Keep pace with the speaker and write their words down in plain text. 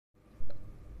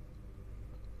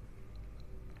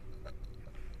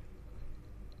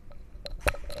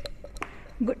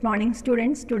Good morning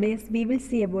students. Today we will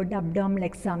see about the abdominal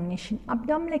examination.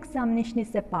 Abdominal examination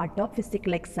is a part of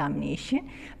physical examination,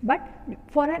 but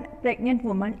for a pregnant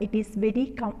woman it is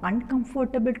very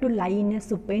uncomfortable to lie in a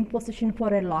supine position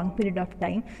for a long period of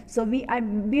time. So we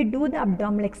do the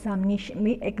abdominal examination,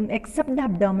 we accept the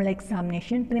abdominal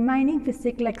examination. Remaining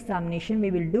physical examination we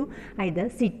will do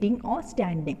either sitting or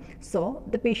standing. So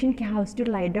the patient has to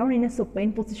lie down in a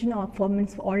supine position or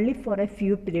only for a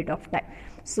few period of time.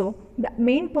 So the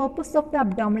main purpose of the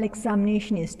abdominal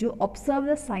examination is to observe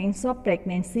the signs of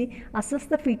pregnancy, assess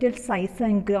the fetal size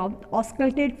and growth,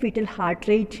 auscultate fetal heart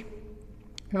rate,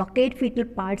 locate fetal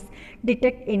parts,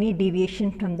 detect any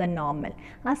deviation from the normal.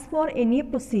 As for any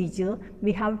procedure,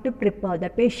 we have to prepare the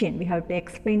patient, we have to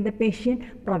explain the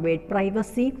patient, provide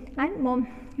privacy, and more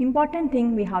important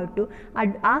thing, we have to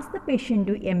ask the patient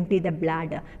to empty the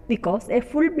bladder, because a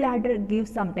full bladder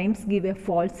sometimes give a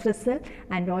false result,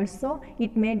 and also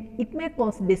it may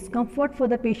cause discomfort for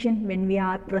the patient when we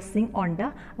are pressing on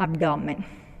the abdomen.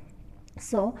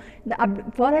 So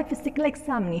for a physical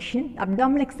examination,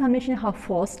 abdominal examination have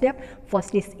 4 steps.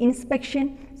 First is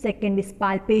inspection, second is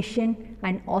palpation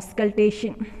and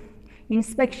auscultation.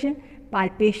 Inspection,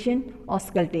 palpation,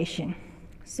 auscultation.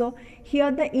 So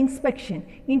here the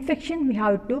inspection we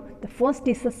have to, the first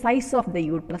is the size of the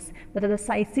uterus, whether the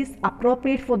size is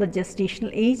appropriate for the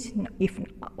gestational age, if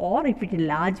it is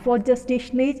large for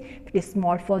gestational age, if it is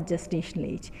small for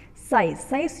gestational age.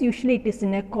 Size usually it is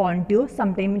in a contour,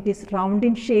 sometimes it is round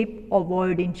in shape,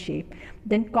 ovoid in shape.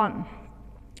 Then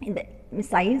the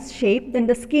size, shape, then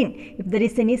the skin. If there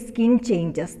is any skin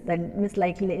changes, that is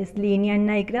like linea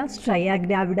nigra, stria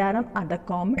gravidarum are the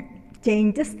common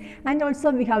changes. And also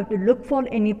we have to look for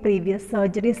any previous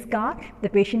surgery scar, the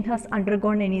patient has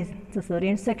undergone any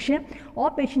cesarean section or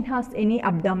patient has any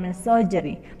abdominal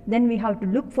surgery. Then we have to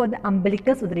look for the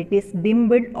umbilicus, whether it is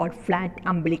dimpled or flat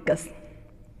umbilicus.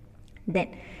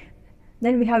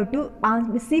 Then we have to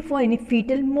see for any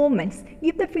fetal movements.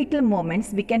 If the fetal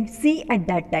movements we can see at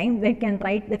that time, we can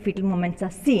write the fetal movements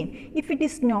are seen. If it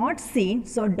is not seen,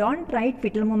 so don't write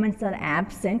fetal movements are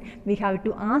absent. We have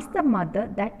to ask the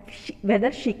mother that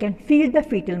whether she can feel the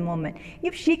fetal movement.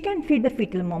 If she can feel the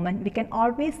fetal movement, we can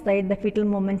always write the fetal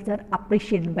movements are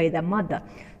appreciated by the mother.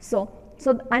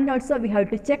 And also we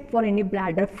have to check for any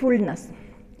bladder fullness.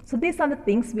 So these are the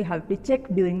things we have to check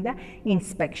during the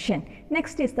inspection.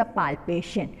 Next is the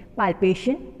palpation.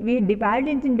 Palpation, we divide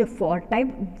it into 4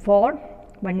 types.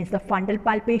 One is the frontal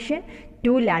palpation,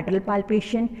 2 lateral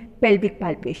palpation, pelvic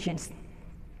palpations.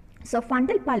 So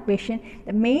frontal palpation,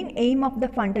 the main aim of the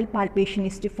frontal palpation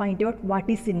is to find out what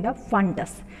is in the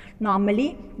fundus.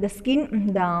 Normally the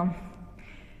skin,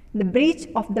 the breech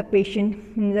of the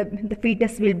patient, the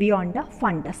fetus will be on the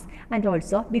fundus. And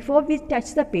also before we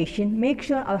touch the patient, make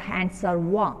sure our hands are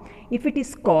warm. If it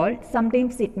is cold,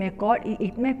 sometimes it may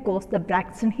cause the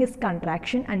Braxton Hicks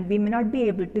contraction and we may not be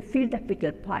able to feel the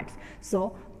fetal parts.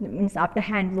 So means after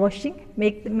hand washing,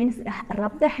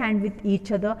 rub the hand with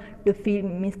each other to feel,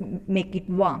 make it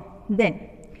warm. Then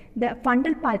the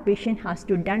fundal palpation has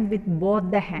to be done with both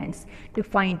the hands to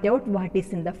find out what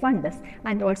is in the fundus.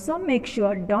 And also make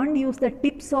sure don't use the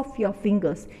tips of your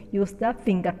fingers, use the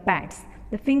finger pads.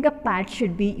 The finger pads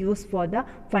should be used for the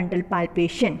fundal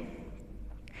palpation.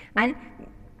 And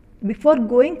before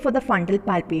going for the fundal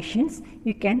palpations,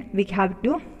 we have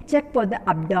to check for the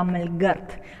abdominal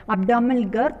girth. Abdominal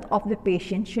girth of the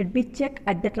patient should be checked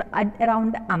at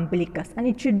around the umbilicus, and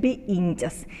it should be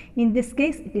inches. In this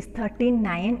case, it is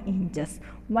 39 inches.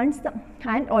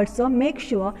 And also make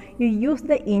sure you use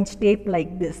the inch tape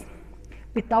like this,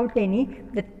 without any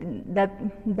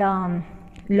the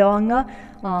longer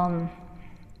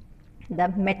the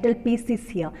metal piece is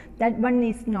here. That one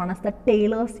is known as the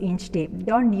Taylor's inch tape.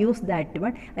 Don't use that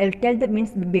one. I will tell that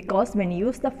means because when you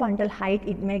use the fundal height,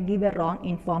 it may give a wrong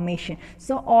information.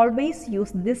 So always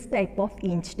use this type of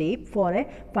inch tape for a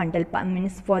fundal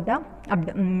for the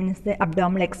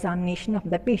abdominal examination of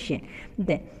the patient.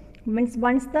 Then once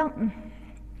the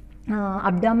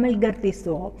abdominal girth is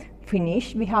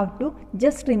finished, we have to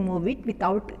just remove it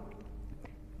without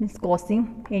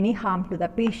causing any harm to the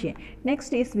patient.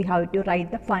 Next is we have to write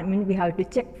we have to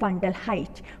check fundal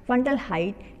height. Fundal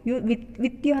height, you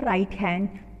with your right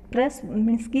hand press,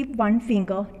 keep 1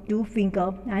 finger, 2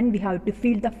 finger, and we have to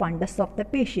feel the fundus of the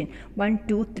patient. 1,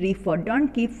 2, 3, 4.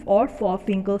 Don't keep all 4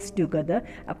 fingers together.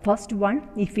 First 1,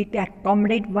 if it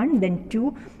accommodate 1, then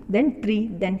 2, then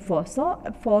 3, then 4. So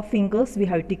 4 fingers we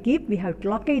have to keep. We have to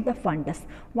locate the fundus.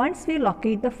 Once we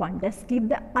locate the fundus, keep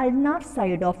the ulnar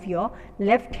side of your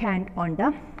left hand on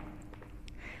the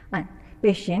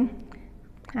patient,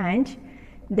 and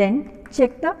then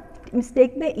check the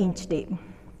take the inch tape.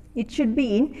 it should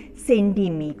be in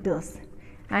centimeters,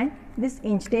 and this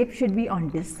inch tape should be on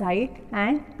this side,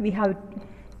 and we have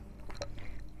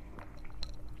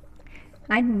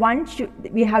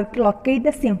we have to locate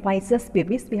the symphysis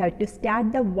pubis. We have to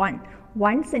start the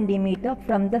 1 centimeter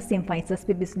from the symphysis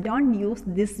pubis. Don't use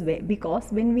this way, because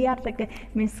when we are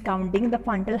counting the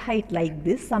fundal height like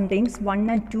this, sometimes 1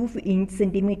 and 2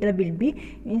 centimeter will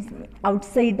be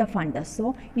outside the fundus,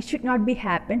 so it should not be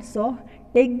happen. So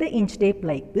take the inch tape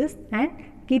like this and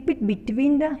keep it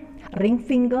between the ring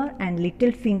finger and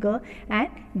little finger and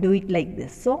do it like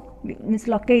this. So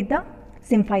locate the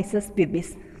symphysis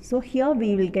pubis. So here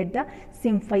we will get the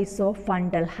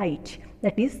symphyso-fundal height,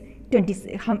 that is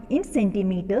 20 in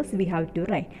centimeters we have to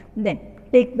write. Then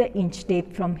take the inch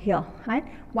tape from here, and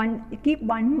keep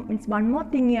one more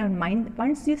thing in your mind.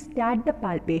 Once you start the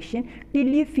palpation till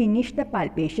you finish the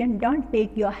palpation, don't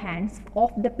take your hands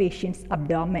off the patient's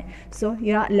abdomen. So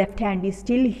your left hand is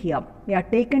still here. We have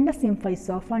taken the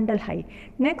symphyso-fundal height.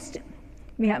 Next,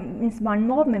 we have one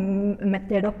more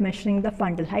method of measuring the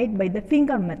fundal height by the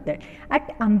finger method.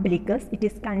 At umbilicus, it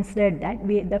is considered that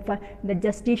the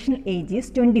gestational age is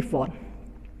 24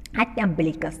 at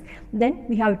umbilicus. Then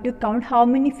we have to count how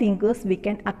many fingers we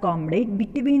can accommodate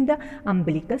between the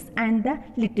umbilicus and the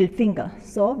little finger.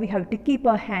 So we have to keep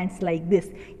our hands like this.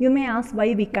 You may ask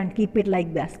why we can't keep it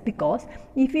like this, because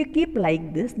if you keep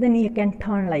like this, then you can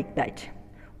turn like that.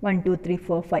 1, 2, 3,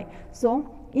 4, 5.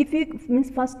 So if you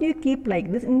first you keep like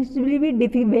this, and it will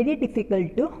be very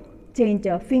difficult to change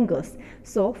our fingers.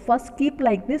 So first keep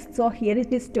like this. So here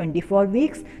it is 24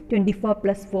 weeks, 24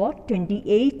 plus 4,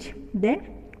 28,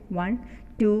 then 1,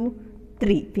 2,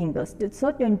 3 fingers.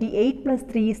 So 28 plus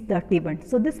 3 is 31.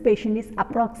 So this patient is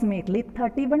approximately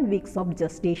 31 weeks of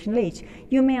gestational age.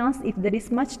 You may ask if there is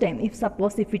much time. If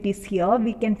suppose if it is here,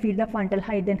 we can feel the fundal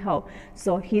height, then how?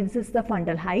 So here this is the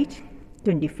fundal height,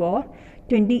 24,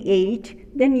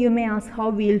 28. Then you may ask how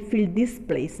we will fill these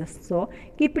places. So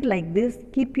keep it like this.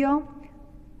 Keep your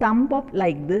thumb up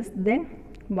like this. Then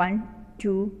 1,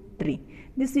 2, 3.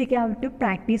 This you can have to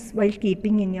practice while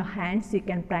keeping in your hands. You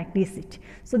can practice it.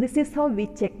 So this is how we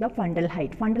check the fundal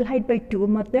height. Fundal height by 2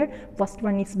 method. First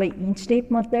one is by inch tape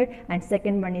method, and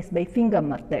second one is by finger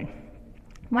method.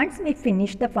 Once we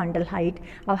finish the fundal height,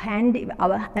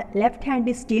 our left hand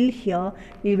is still here.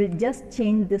 We will just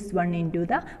change this one into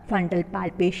the fundal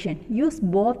palpation. Use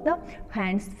both the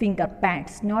hands finger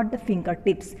pads, not the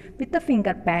fingertips. With the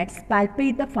finger pads,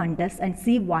 palpate the fundus and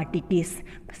see what it is.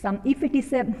 If it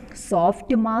is a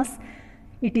soft mass,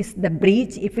 it is the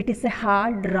breech. If it is a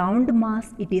hard round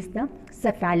mass, it is the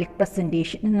cephalic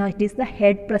presentation. Now it is the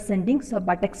head presenting, so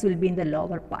buttocks will be in the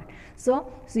lower part.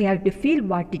 So you have to feel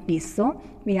what it is. So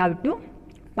we have to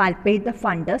palpate the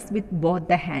fundus with both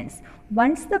the hands.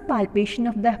 Once the palpation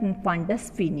of the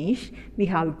fundus finish, we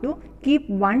have to keep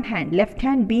one hand, left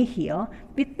hand be here,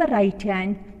 with the right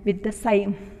hand with the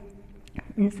side.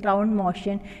 In round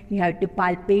motion, you have to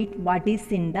palpate what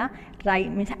is in the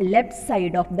left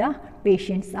side of the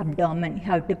patient's abdomen. You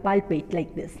have to palpate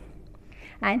like this.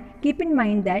 And keep in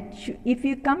mind that if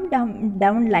you come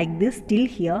down like this till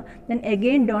here, then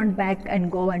again don't back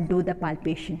and go and do the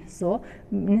palpation. So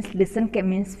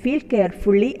feel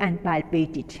carefully and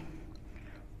palpate it.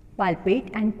 Palpate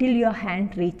until your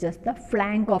hand reaches the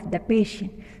flank of the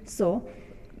patient. So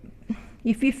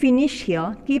if you finish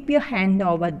here, keep your hand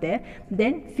over there,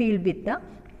 then feel with the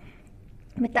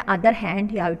other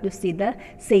hand. You have to see the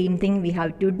same thing we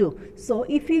have to do. So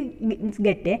if you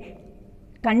get a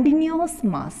continuous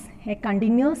mass, a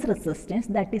continuous resistance,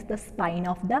 that is the spine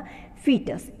of the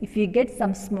fetus. If you get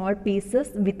some small pieces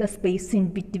with a space in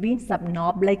between, some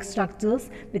knob-like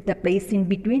structures with a place in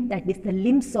between, that is the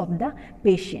limbs of the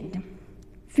patient,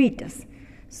 fetus.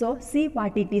 So see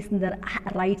what it is in the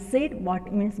right side, what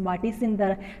is in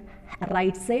the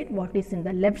right side, what is in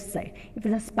the left side. If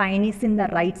the spine is in the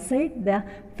right side, the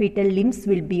fetal limbs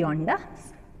will be on the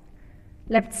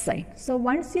left side. So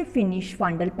once you finish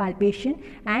fundal palpation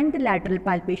and the lateral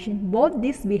palpation, both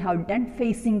this we have done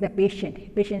facing the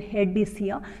patient. Patient head is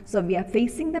here, so we are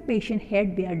facing the patient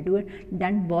head. We are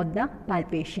done both the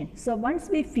palpation. So once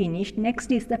we finish,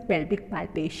 next is the pelvic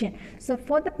palpation. So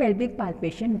for the pelvic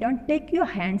palpation, don't take your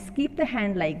hands, keep the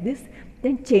hand like this,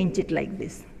 then change it like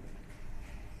this.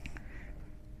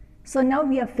 So now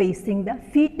we are facing the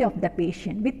feet of the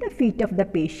patient. With the feet of the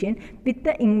patient, with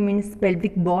the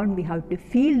pelvic bone, we have to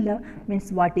feel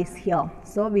the what is here.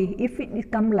 So if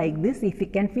it come like this, if you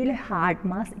can feel a hard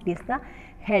mass, it is the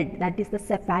head, that is the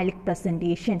cephalic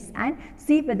presentations, and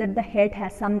see whether the head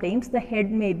has, sometimes the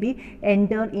head may be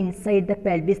enter inside the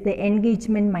pelvis, the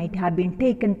engagement might have been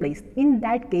taken place. In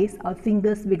that case our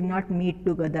fingers will not meet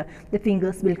together, the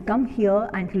fingers will come here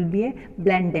and it will be a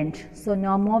blended, so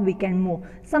no more we can move.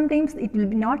 Sometimes it will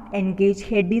be not engaged,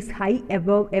 head is high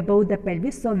above the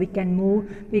pelvis, so we can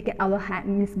move, our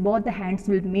hand means both the hands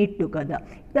will meet together.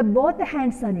 The both the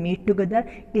hands are meet together,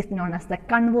 it is known as the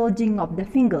converging of the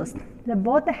fingers. The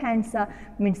both the hands are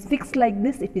means fixed like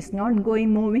this, it is not going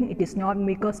moving, it is not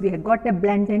because we have got a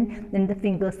blend end, then the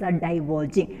fingers are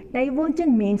diverging.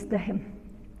 Divergent means the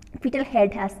fetal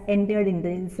head has entered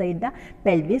inside the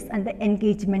pelvis and the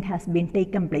engagement has been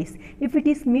taken place. If it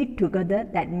is meet together,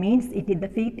 that means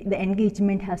the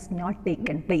engagement has not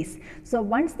taken place. So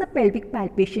once the pelvic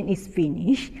palpation is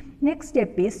finished, next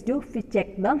step is to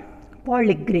check the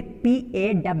polygrip,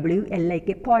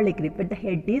 PAWLIK, polygrip, whether the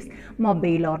head is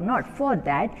mobile or not. For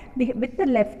that, with the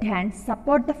left hand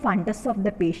support the fundus of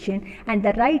the patient and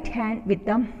the right hand with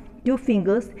the two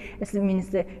fingers,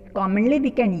 means commonly we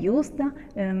can use the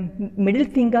middle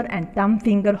finger and thumb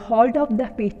finger, hold of the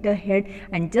fetal head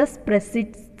and just press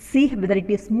it, see whether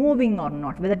it is moving or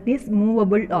not, whether it is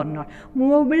movable or not.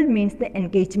 Movable means the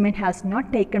engagement has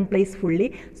not taken place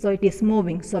fully, so it is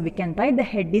moving, so we can write the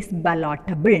head is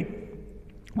ballotable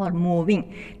or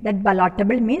moving. That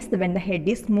ballotable means when the head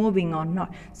is moving or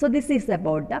not. So this is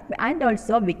about that, and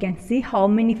also we can see how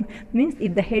many, means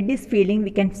if the head is feeling,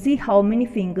 we can see how many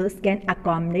fingers can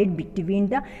accommodate between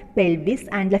the pelvis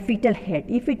and the fetal head.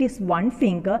 If it is one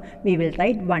finger, we will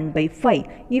write 1/5.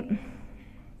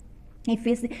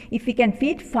 If we can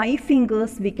fit 5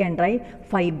 fingers, we can write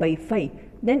 5/5.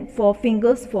 Then 4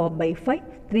 fingers 4/5,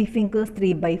 3 fingers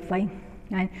 3/5.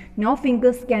 And no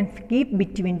fingers can keep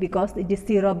between because it is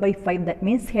 0/5, that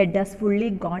means head has fully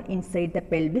gone inside the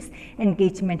pelvis,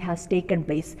 engagement has taken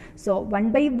place. So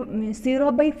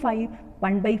 0/5,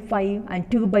 1/5 and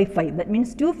 2/5, that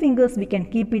means 2 fingers we can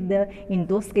keep it there. In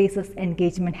those cases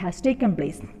engagement has taken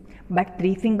place. But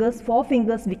 3 fingers, 4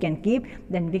 fingers we can keep,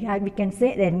 then we can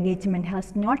say the engagement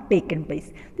has not taken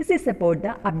place. This is about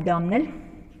the abdominal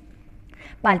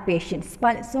palpations.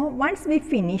 So once we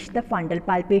finish the frontal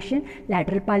palpation,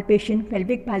 lateral palpation,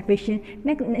 pelvic palpation,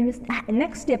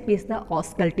 next step is the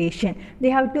auscultation. They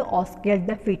have to auscultate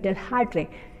the fetal heart rate.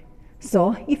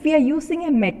 So if we are using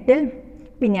a metal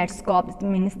pinetoscope,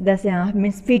 means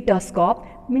fetoscope,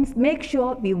 means make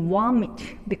sure we warm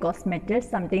it, because metal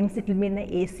sometimes it will be in the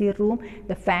AC room,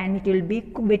 the fan, it will be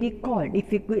very cold.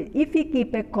 If we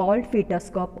keep a cold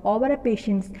fetoscope over a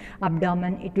patient's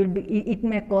abdomen, it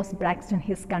may cause Braxton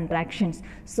Hicks contractions.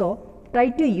 So try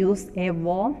to use a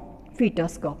warm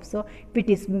fetoscope. So if it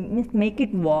is, make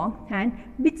it warm, and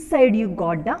which side you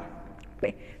got the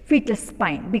fetal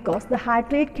spine, because the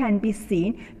heart rate can be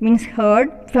seen, means heard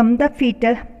from the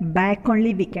fetal back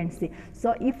only we can see.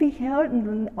 So if we hear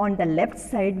on the left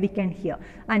side, we can hear.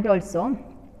 And also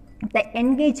the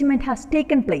engagement has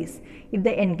taken place. If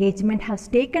the engagement has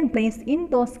taken place, in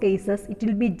those cases it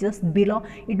will be just below,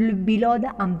 it will be below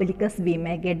the umbilicus, we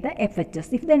may get the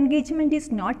FHS. If the engagement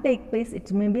is not take place,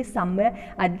 it may be somewhere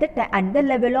at the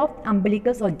level of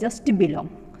umbilicus or just below.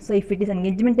 So if it is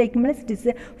engagement taking place, it is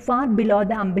far below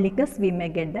the umbilicus, we may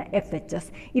get the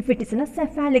FHS. If it is in a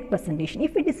cephalic presentation,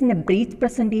 if it is in a breech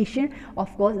presentation,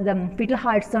 of course the fetal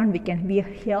heart sound we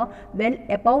hear well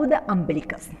above the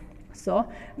umbilicus. So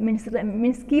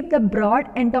means keep the broad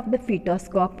end of the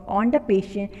fetoscope on the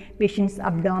patient's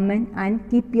abdomen, and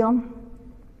keep your,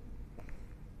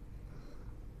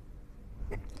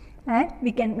 and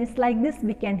we can, means like this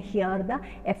we can hear the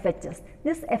FHS.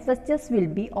 This FHS will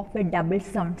be of a double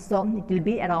sound, so it will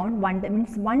be around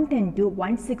 110 to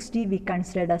 160 we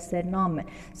consider as a normal.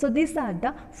 So these are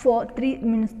the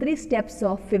three steps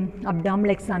of abdominal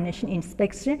examination: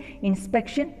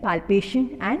 inspection,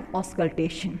 palpation and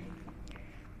auscultation.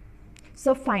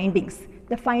 So findings.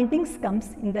 The findings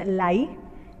comes in the lie.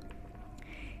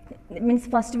 Means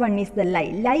first one is the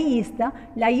lie.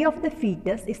 Lie of the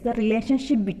fetus is the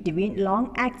relationship between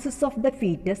long axis of the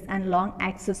fetus and long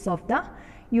axis of the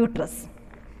uterus.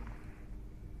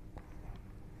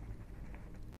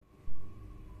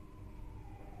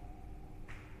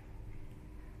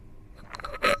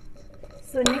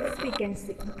 So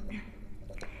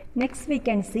next we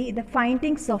can see the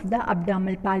findings of the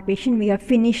abdominal palpation. We have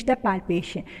finished the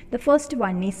palpation. The first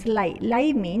one is lie.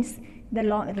 Lie means the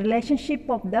relationship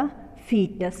of the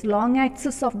fetus, long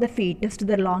axis of the fetus to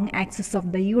the long axis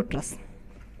of the uterus.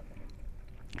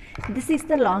 This is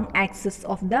the long axis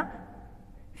of the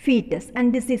fetus,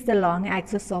 and this is the long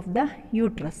axis of the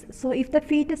uterus. So if the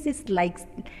fetus is lie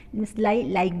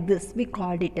like this, we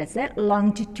called it as a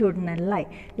longitudinal lie.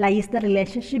 Lie is the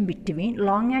relationship between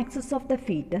long axis of the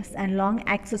fetus and long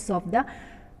axis of the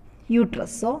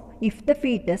uterus. So if the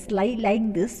fetus lie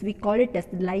like this, we call it as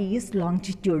the lie is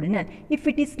longitudinal. If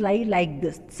it is lie like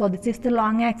this, so this is the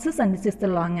long axis and this is the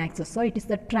long axis, so it is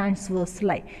the transverse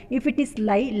lie. If it is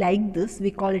lie like this,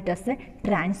 we call it as a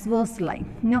transverse lie.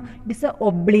 Now it is a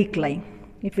oblique lie.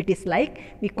 If it is like,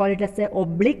 we call it as a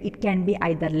oblique. It can be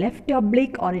either left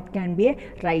oblique or it can be a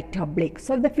right oblique.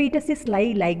 So if the fetus is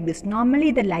lie like this,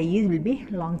 normally the lie will be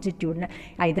longitudinal.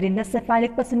 Either in the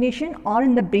cephalic presentation or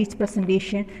in the breech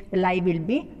presentation, the lie will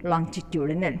be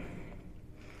longitudinal.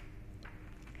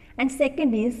 And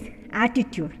second is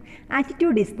attitude.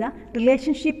 Attitude is the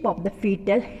relationship of the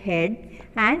fetal head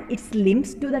and its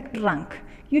limbs to the trunk.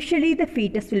 Usually the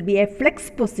fetus will be a flex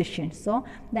position, so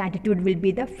the attitude will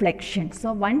be the flexion.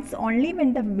 So once only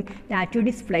when the attitude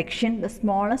is flexion, the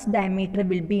smallest diameter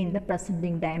will be in the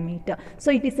presenting diameter.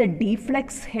 So it is a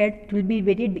deflex head. It will be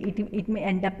it may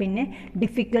end up in a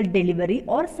difficult delivery,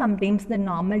 or sometimes the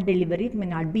normal delivery may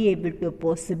not be able to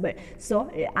possible. So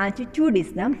attitude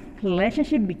is the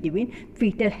relationship between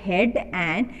fetal head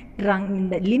and trunk, in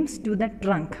the limbs to the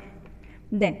trunk.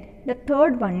 Then the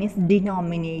third one is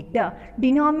denominator.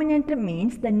 Denominator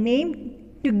means the name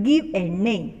to give a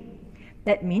name.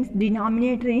 That means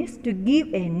denominator is to give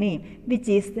a name, which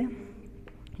is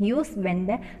used when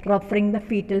referring the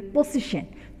fetal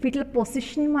position. Fetal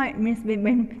position means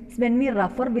when we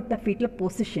refer with the fetal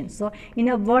position. So in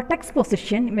a vertex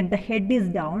position, when the head is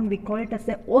down, we call it as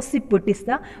a occiput is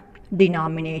the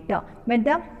denominator. When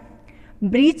the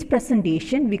breech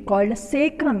presentation, we call the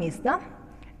sacrum is the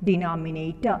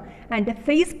denominator. And the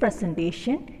face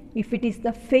presentation, if it is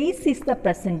the face is the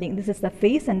presenting, this is the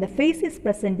face and the face is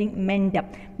presenting mendum.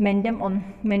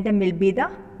 Mendum will be the,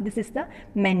 this is the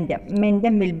mendum.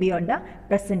 Mendum will be on the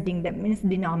presenting, that means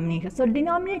denominator. So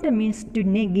denominator means to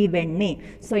give a name.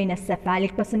 So in a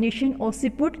cephalic presentation,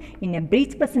 occiput; in a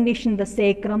breech presentation, the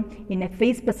sacrum; in a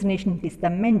face presentation, it is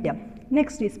the mendum.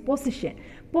 Next is position.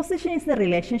 Position is the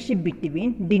relationship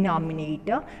between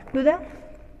denominator to the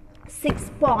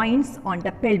 6 points on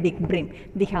the pelvic brim.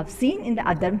 We have seen in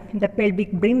the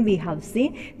pelvic brim, we have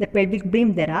seen the pelvic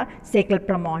brim, there are sacral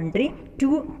promontory,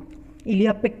 2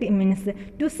 iliopectineal means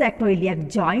 2 sacroiliac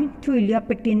joint, 2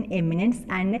 iliopectineal eminence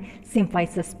and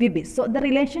symphysis pubis. So the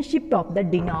relationship of the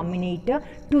denominator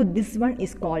to this one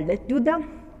is called to the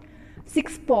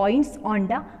 6 points on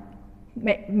the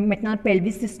maternal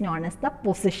pelvis is known as the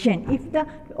position. If the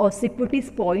occiput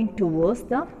is point towards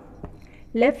the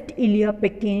left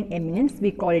iliopectineal eminence,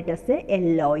 we call it as a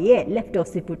LOA, left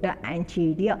occipital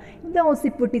anterior. If the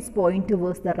occiput is point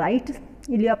towards the right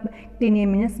iliopectineal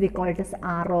eminence, we call it as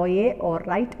ROA, or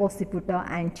right occipital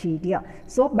anterior.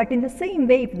 So, but in the same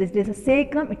way, if this is a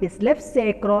sacrum, it is left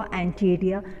sacro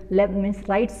anterior, left means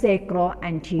right sacro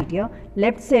anterior,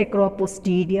 left sacro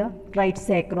posterior, right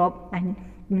sacro and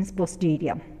means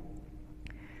posterior.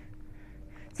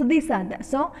 So these are the,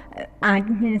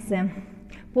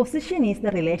 position is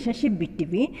the relationship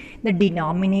between the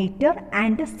denominator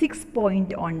and the 6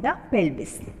 point on the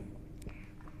pelvis.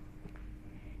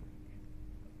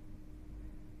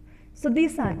 So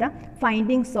these are the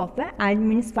findings of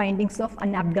findings of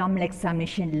an abdominal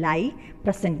examination: lie,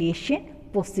 presentation,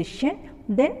 position,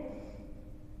 then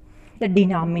the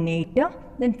denominator,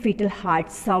 then fetal heart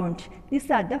sound.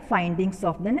 These are the findings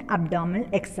of the abdominal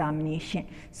examination.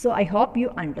 So I hope you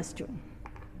understood.